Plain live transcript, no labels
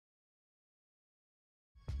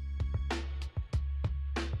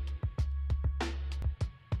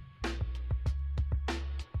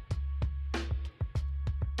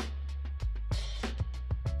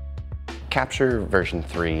Capture version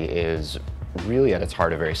 3 is really at its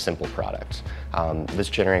heart a very simple product. This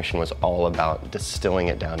generation was all about distilling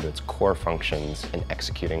it down to its core functions and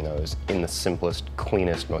executing those in the simplest,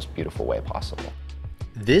 cleanest, most beautiful way possible.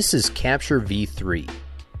 This is Capture V3.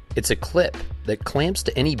 It's a clip that clamps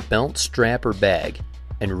to any belt, strap, or bag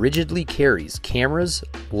and rigidly carries cameras,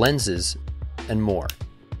 lenses, and more.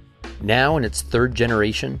 Now in its third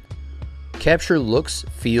generation, Capture looks,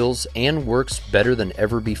 feels, and works better than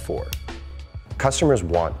ever before. Customers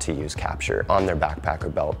want to use Capture on their backpack or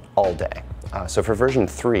belt all day. So for version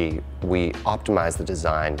 3, we optimized the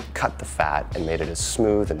design, cut the fat, and made it as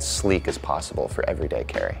smooth and sleek as possible for everyday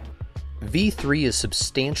carry. V3 is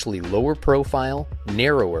substantially lower profile,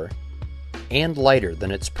 narrower, and lighter than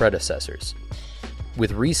its predecessors.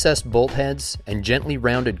 With recessed bolt heads and gently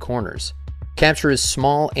rounded corners, Capture is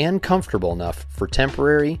small and comfortable enough for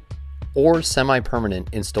temporary or semi-permanent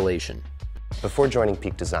installation. Before joining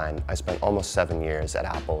Peak Design, I spent almost 7 years at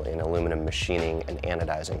Apple in aluminum machining and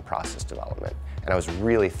anodizing process development, and I was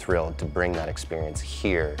really thrilled to bring that experience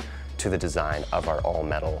here to the design of our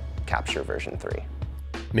all-metal Capture version 3.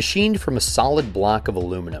 Machined from a solid block of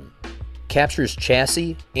aluminum, Capture's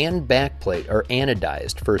chassis and backplate are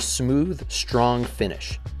anodized for a smooth, strong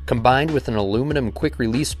finish. Combined with an aluminum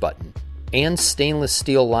quick-release button and stainless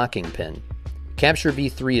steel locking pin, Capture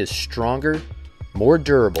V3 is stronger, more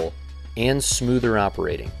durable, and smoother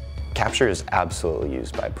operating. Capture is absolutely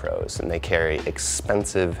used by pros, and they carry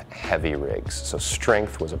expensive, heavy rigs, so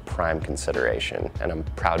strength was a prime consideration, and I'm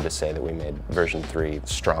proud to say that we made version 3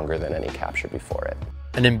 stronger than any Capture before it.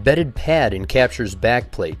 An embedded pad in Capture's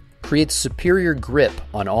backplate creates superior grip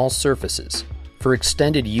on all surfaces. For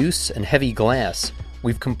extended use and heavy glass,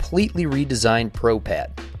 we've completely redesigned ProPad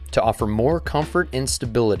to offer more comfort and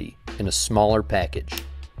stability in a smaller package.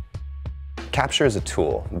 Capture is a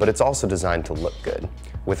tool, but it's also designed to look good.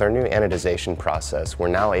 With our new anodization process, we're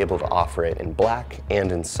now able to offer it in black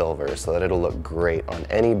and in silver so that it'll look great on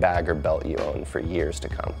any bag or belt you own for years to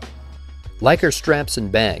come. Like our straps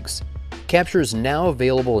and bags, Capture is now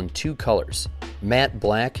available in 2 colors, matte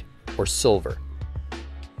black or silver.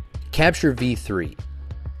 Capture V3,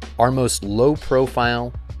 our most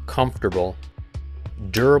low-profile, comfortable,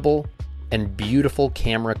 durable, and beautiful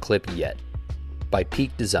camera clip yet, by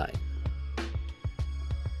Peak Design.